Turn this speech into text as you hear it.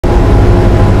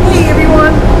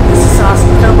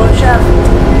Chef.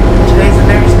 Today's a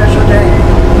very special day.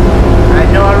 I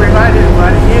know I reminded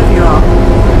quite a few of you all,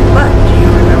 but do you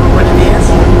remember what it is?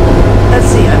 Let's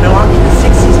see, I belong to the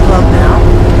 60s club now.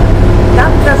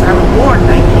 Not because I was born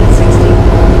in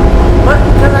 1960, but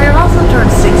because I also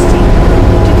turned 60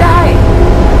 today.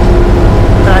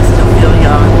 But I still feel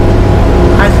young.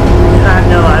 I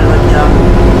know I look young.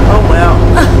 Oh well.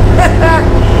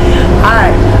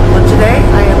 Alright, well today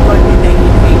I am going to be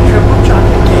making a triple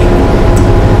chocolate cake.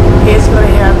 It's going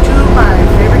to have two of my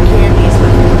favorite candies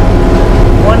with it.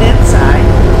 One inside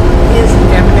is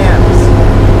M&M's.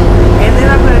 And then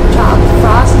I'm going to top the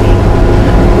frosting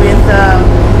with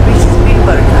Reese's peanut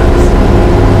butter cups.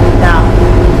 Now,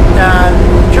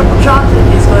 triple chocolate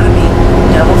is going to be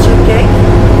devil soup cake,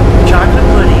 chocolate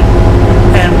pudding,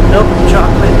 and milk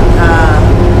chocolate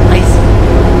icing.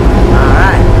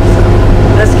 Alright, so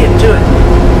let's get to it.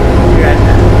 Be right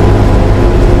back.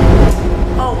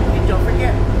 Oh, and don't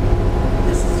forget,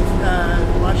 this is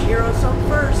wash hero soap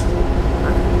first.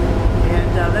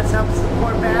 And let's help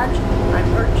support Badge. I'm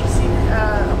purchasing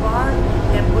a bar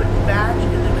and putting Badge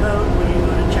in the code when you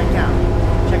go to check out.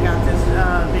 Check out this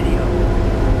video.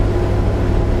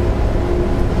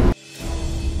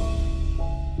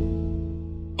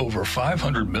 Over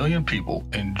 500 million people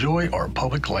enjoy our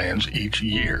public lands each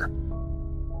year.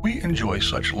 We enjoy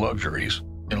such luxuries,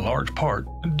 in large part,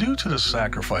 due to the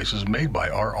sacrifices made by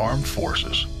our armed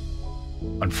forces.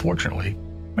 Unfortunately,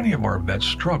 many of our vets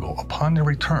struggle upon their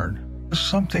return with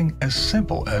something as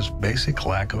simple as basic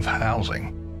lack of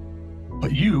housing.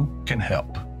 But you can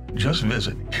help. Just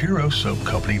visit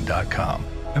HeroSoapCompany.com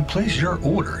and place your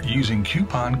order using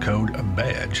coupon code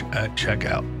BADGE at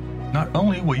checkout. Not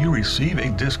only will you receive a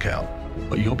discount,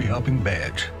 but you'll be helping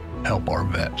Badge help our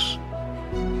vets.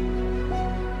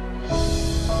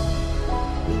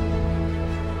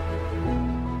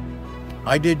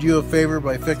 I did you a favor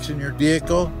by fixing your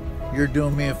vehicle. You're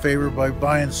doing me a favor by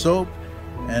buying soap,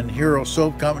 and Hero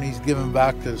Soap Company's giving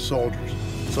back to the soldiers.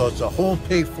 So it's a whole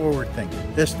pay forward thing.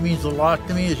 This means a lot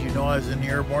to me. As you know, I was in the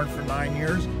airborne for 9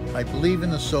 years. I believe in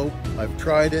the soap. I've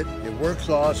tried it. It works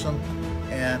awesome,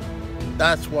 and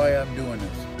that's why I'm doing this.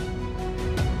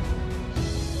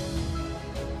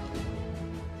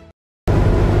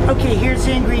 Okay, here's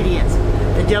the ingredients.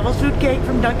 The devil's food cake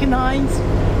from Duncan Hines,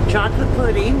 chocolate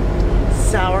pudding,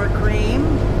 sour cream,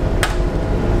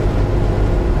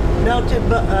 melted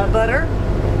butter,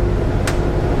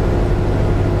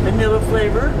 vanilla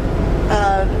flavor,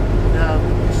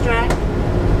 extract,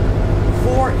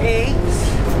 4 eggs,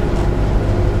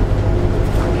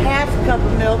 half a cup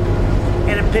of milk,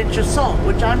 and a pinch of salt,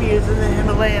 which I'm using the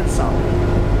Himalayan salt.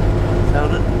 So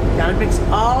gotta mix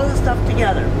all of the stuff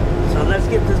together. So let's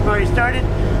get this party started.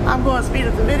 I'm going to speed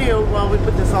up the video while we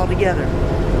put this all together.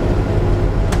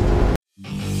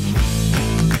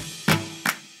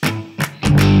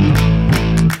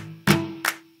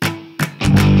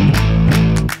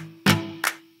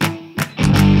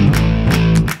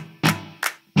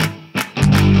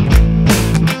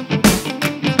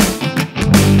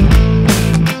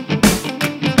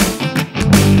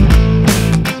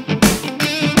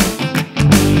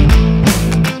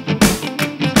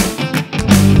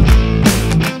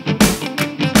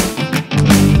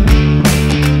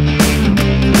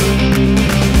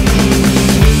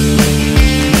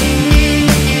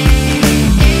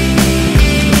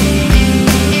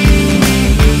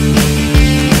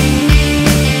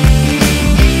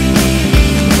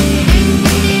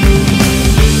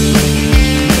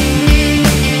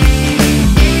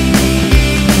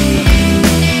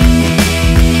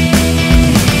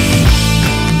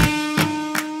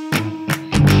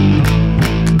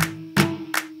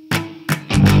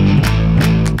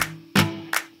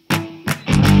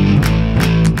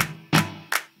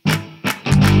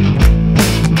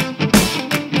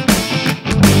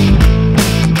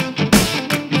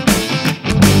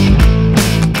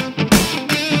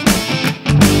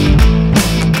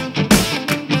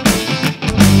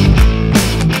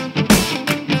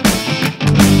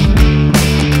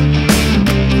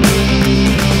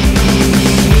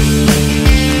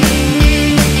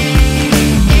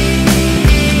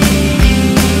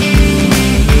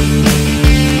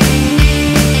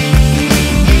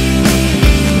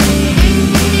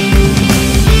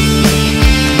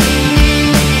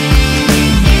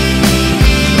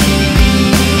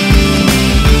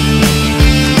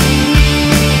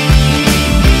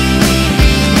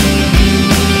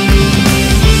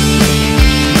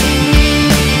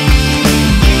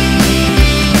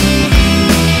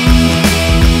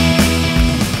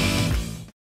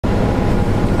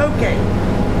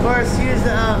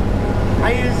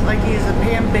 I like to use a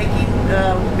pan baking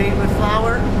made with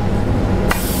flour.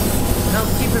 Help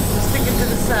keep it from sticking to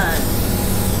the side.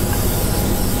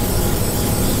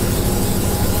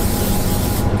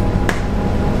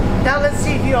 Now let's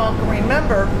see if you all can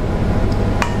remember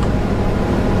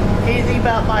anything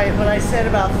about what I said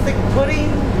about thick pudding,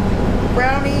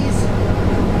 brownies,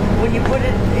 when you put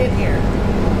it in here.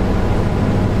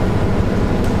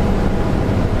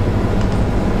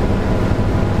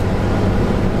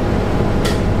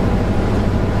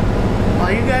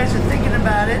 While you guys are thinking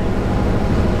about it,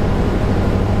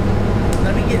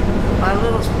 let me get my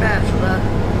little spatula,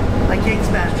 my cake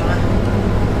spatula,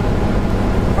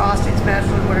 frosting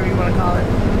spatula, whatever you want to call it.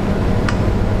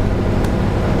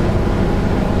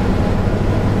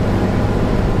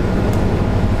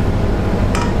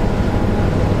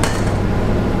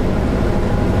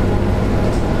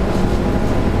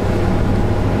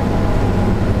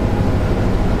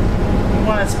 You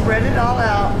want to spread it all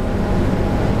out.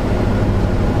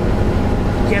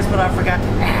 Guess what I forgot to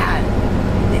add?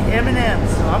 The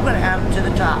M&Ms, so I'm going to add them to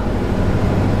the top.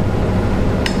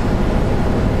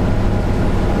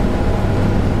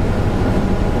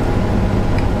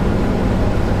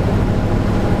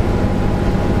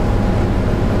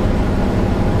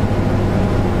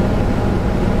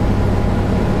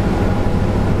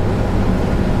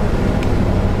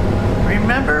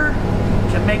 Remember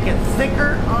to make it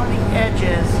thicker on the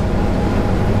edges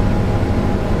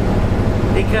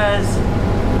because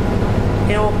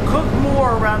it will cook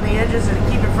more around the edges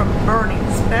and keep it from burning,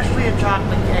 especially a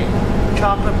chocolate cake,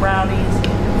 chocolate brownies,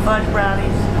 fudge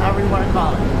brownies, however you want to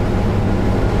call it.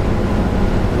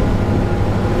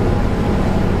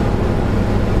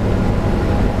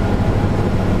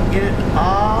 Get it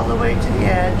all the way to the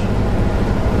edge,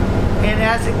 and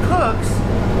as it cooks,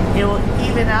 it will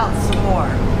even out some more.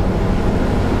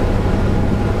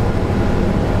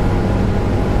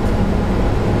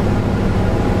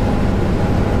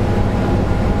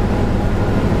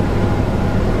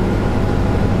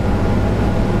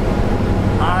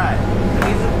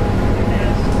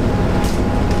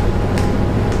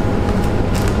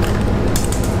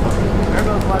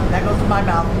 That goes in my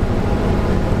mouth.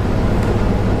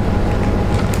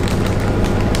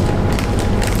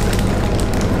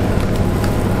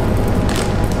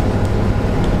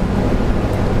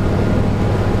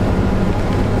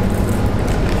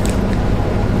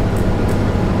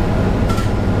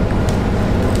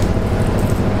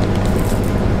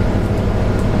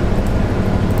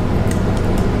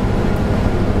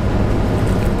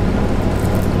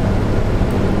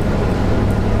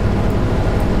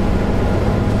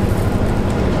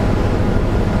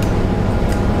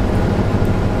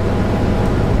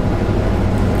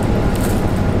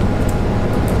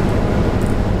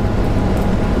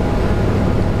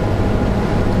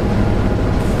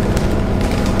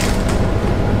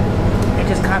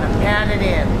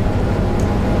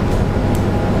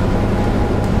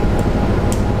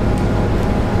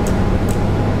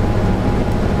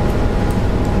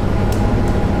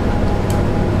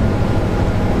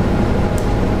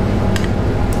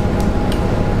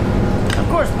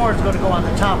 More is going to go on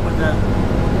the top with the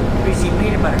greasy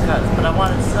peanut butter cuts, but I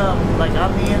wanted some like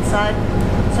on the inside.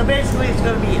 So basically it's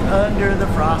going to be under the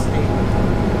frosting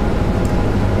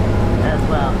as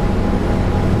well.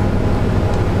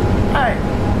 Alright.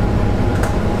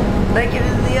 Bake it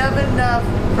in the oven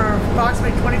for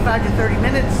approximately 25 to 30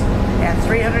 minutes at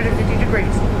 350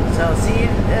 degrees. So see you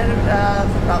in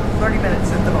about 30 minutes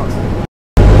at the most.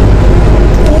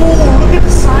 Oh, look at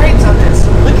the sides on this.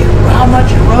 Look at how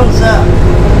much it rose up.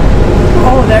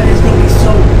 Oh, that is going to be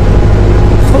so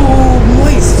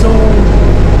moist, so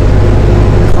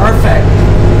perfect.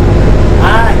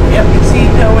 Yep, you see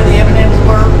where the M&Ms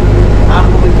were? I'm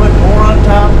going to be putting more on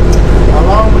top,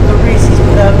 along with the Reese's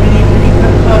mini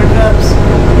buttercups.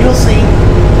 You'll see.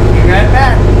 Be right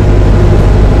back.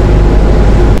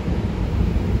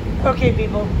 Okay,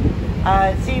 people.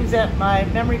 It seems that my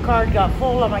memory card got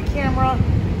full on my camera,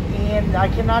 and I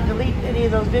cannot delete any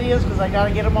of those videos because I got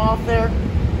to get them off there.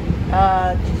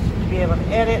 Just to be able to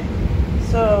edit.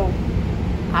 So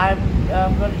I'm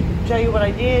going to tell you what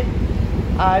I did.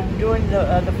 I'm doing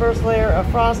the first layer of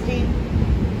frosting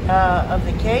of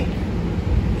the cake,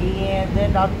 and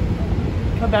then I'll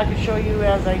come back and show you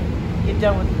as I get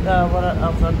done with what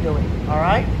else I'm doing.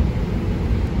 Alright?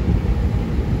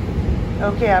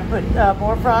 Okay, I put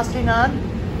more frosting on,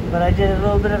 but I did a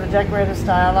little bit of a decorative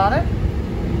style on it.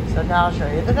 So now I'll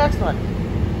show you the next one.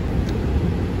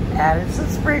 Added some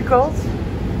sprinkles.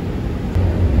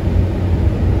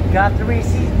 Got the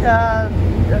Reese's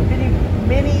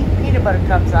mini peanut butter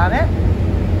cups on it.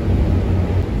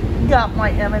 Got my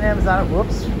M&Ms on it.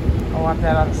 Whoops. I want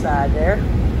that on the side there.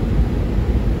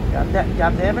 Got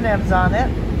the M&Ms on it.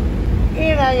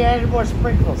 and I added more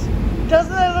sprinkles.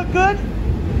 Doesn't that look good?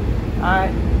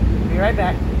 Alright, be right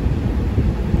back.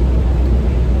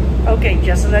 Okay,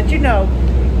 just to let you know,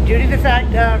 due to the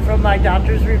fact from my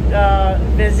doctor's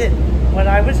visit when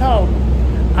I was home,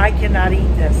 I cannot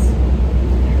eat this.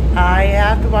 I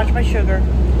have to watch my sugar.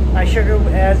 My sugar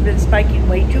has been spiking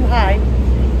way too high.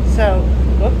 So,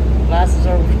 whoop, glasses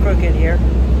are crooked here.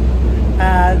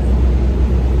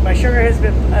 My sugar has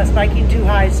been spiking too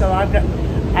high, so I've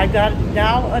got it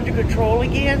now under control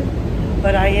again,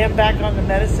 but I am back on the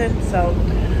medicine, so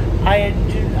I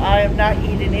am not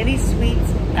eating any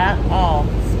sweets at all,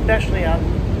 especially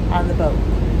on the boat.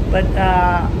 But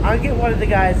I'll get one of the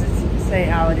guys to say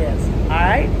how it is,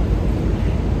 alright?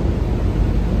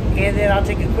 And then I'll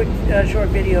take a quick short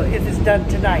video if it's done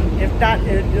tonight. If not,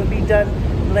 it'll be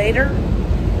done later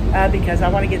because I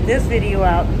want to get this video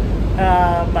out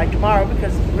by tomorrow,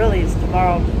 because really it's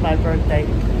tomorrow my birthday.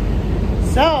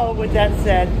 So with that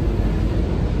said,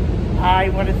 I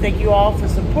want to thank you all for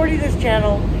supporting this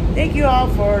channel. Thank you all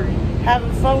for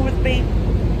having fun with me.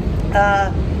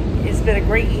 It's been a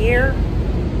great year,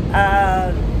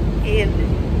 and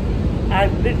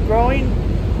I've been growing,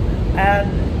 and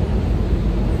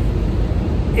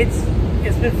it's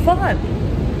been fun.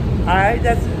 All right,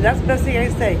 that's the best thing I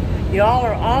can say. Y'all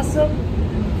are awesome,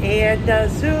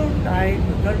 and soon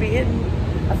I'm going to be hitting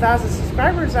 1,000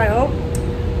 subscribers, I hope,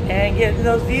 and getting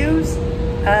those views,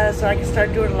 so I can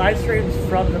start doing live streams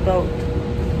from the boat.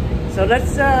 So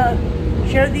let's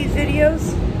share these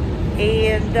videos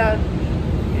and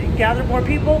gather more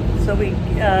people so we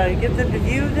get them to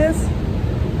view this,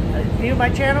 view my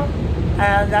channel,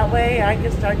 and that way I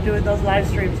can start doing those live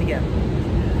streams again.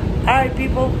 Alright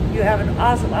people, you have an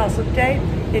awesome day.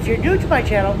 If you're new to my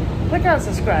channel, click on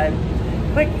subscribe.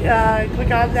 Click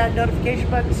on that notification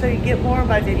button so you get more of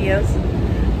my videos.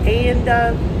 And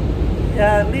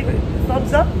leave a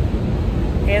thumbs up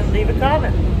and leave a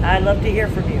comment. I'd love to hear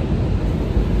from you.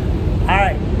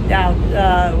 Alright, now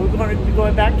we're going to be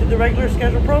going back to the regular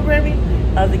scheduled programming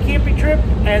of the camping trip,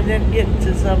 and then get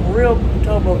to some real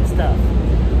towboat stuff.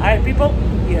 Alright people,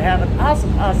 you have an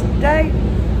awesome day,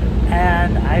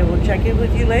 and I will check in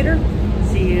with you later.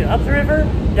 See you up the river,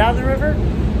 down the river,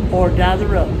 or down the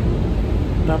road.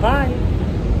 Bye-bye.